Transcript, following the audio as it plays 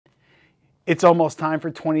It's almost time for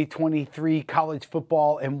 2023 college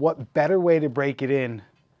football, and what better way to break it in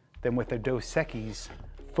than with a Dos Equis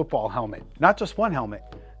football helmet. Not just one helmet,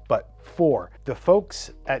 but four. The folks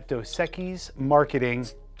at Dos Equis Marketing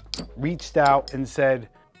reached out and said,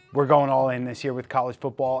 we're going all in this year with college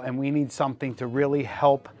football, and we need something to really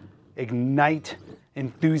help ignite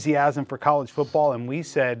enthusiasm for college football. And we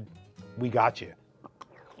said, we got you.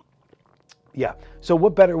 Yeah, so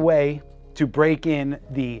what better way to break in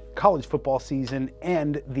the college football season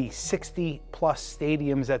and the 60 plus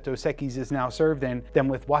stadiums that Dos Equis is now served in than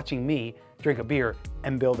with watching me drink a beer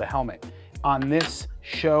and build a helmet. On this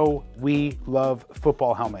show, we love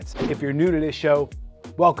football helmets. If you're new to this show,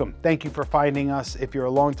 welcome. Thank you for finding us. If you're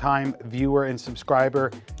a longtime viewer and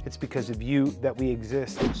subscriber, it's because of you that we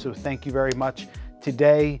exist. So thank you very much.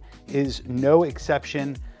 Today is no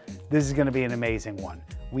exception. This is gonna be an amazing one.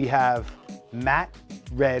 We have matte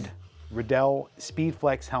red Riddell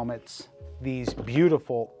SpeedFlex helmets, these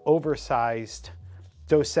beautiful oversized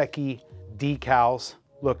Dos Equis decals,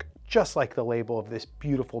 look just like the label of this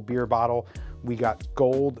beautiful beer bottle. We got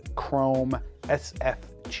gold chrome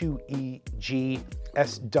SF2EG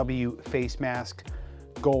SW face mask,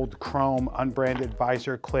 gold chrome unbranded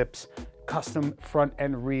visor clips, custom front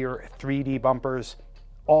and rear 3D bumpers,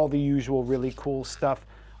 all the usual really cool stuff.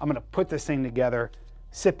 I'm gonna put this thing together,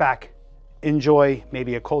 sit back, enjoy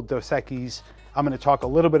maybe a cold Dos Equis. I'm gonna talk a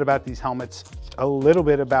little bit about these helmets, a little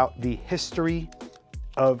bit about the history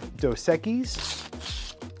of Dos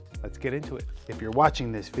Equis. Let's get into it. If you're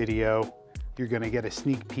watching this video, you're gonna get a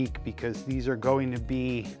sneak peek because these are going to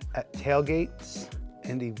be at tailgates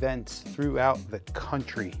and events throughout the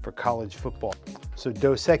country for college football. So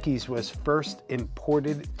Dos Equis was first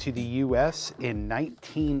imported to the US in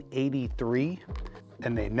 1983.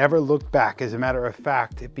 And they never looked back. As a matter of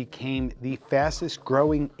fact, it became the fastest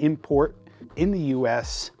growing import in the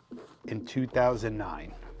US in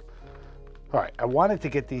 2009. All right, I wanted to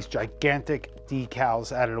get these gigantic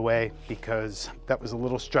decals out of the way because that was a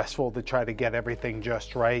little stressful to try to get everything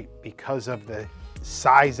just right because of the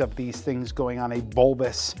size of these things going on a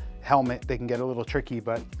bulbous helmet. They can get a little tricky,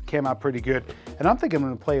 but came out pretty good. And I'm thinking I'm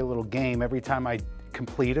gonna play a little game. Every time I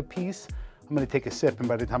complete a piece, I'm gonna take a sip, and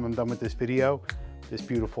by the time I'm done with this video, this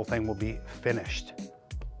beautiful thing will be finished.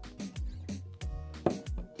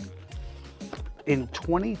 In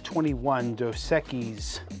 2021, Dos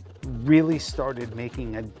Equis really started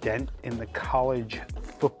making a dent in the college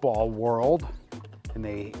football world, and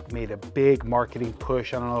they made a big marketing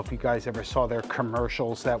push. I don't know if you guys ever saw their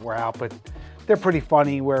commercials that were out, but they're pretty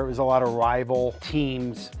funny, where it was a lot of rival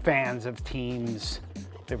teams, fans of teams.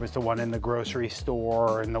 There was the one in the grocery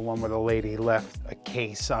store and the one where the lady left a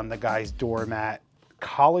case on the guy's doormat.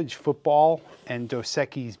 College football and Dos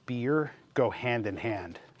Equis beer go hand in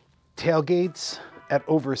hand. Tailgates at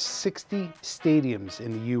over 60 stadiums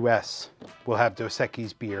in the US will have Dos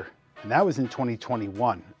Equis beer, and that was in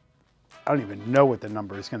 2021. I don't even know what the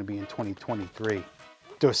number is gonna be in 2023.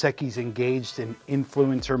 Dos Equis engaged in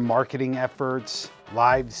influencer marketing efforts,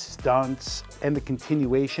 live stunts, and the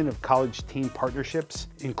continuation of college team partnerships,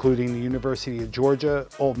 including the University of Georgia,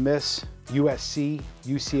 Ole Miss, USC,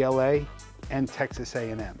 UCLA, and Texas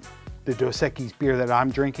A&M. The Dos Equis beer that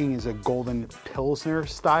I'm drinking is a golden Pilsner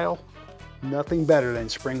style. Nothing better than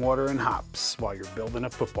spring water and hops while you're building a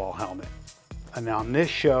football helmet. And on this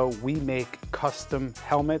show, we make custom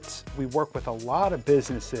helmets. We work with a lot of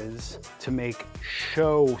businesses to make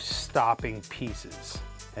show-stopping pieces.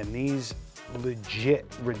 And these legit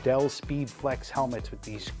Riddell SpeedFlex helmets with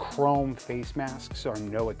these chrome face masks are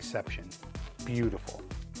no exception. Beautiful.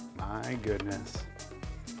 My goodness.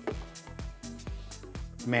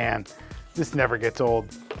 Man, this never gets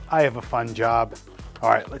old. I have a fun job. All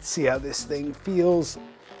right, let's see how this thing feels.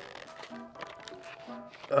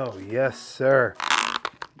 Oh, yes, sir.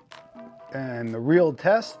 And the real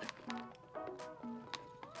test.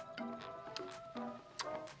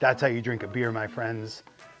 That's how you drink a beer, my friends.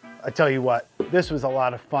 I tell you what, this was a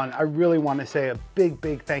lot of fun. I really want to say a big,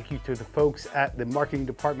 big thank you to the folks at the marketing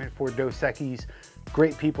department for Dos Equis.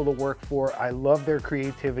 Great people to work for. I love their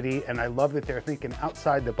creativity, and I love that they're thinking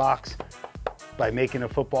outside the box by making a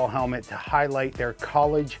football helmet to highlight their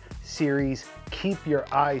college series. Keep your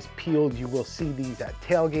eyes peeled. You will see these at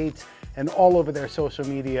tailgates and all over their social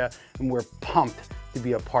media, and we're pumped to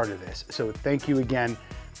be a part of this. So thank you again.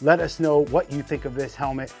 Let us know what you think of this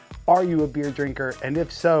helmet. Are you a beer drinker? And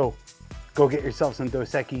if so, go get yourself some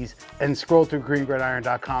Dos Equis and scroll through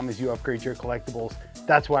greengridiron.com as you upgrade your collectibles.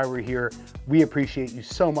 That's why we're here. We appreciate you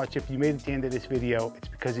so much. If you made it to the end of this video, it's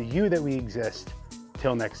because of you that we exist.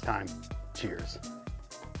 Till next time, cheers.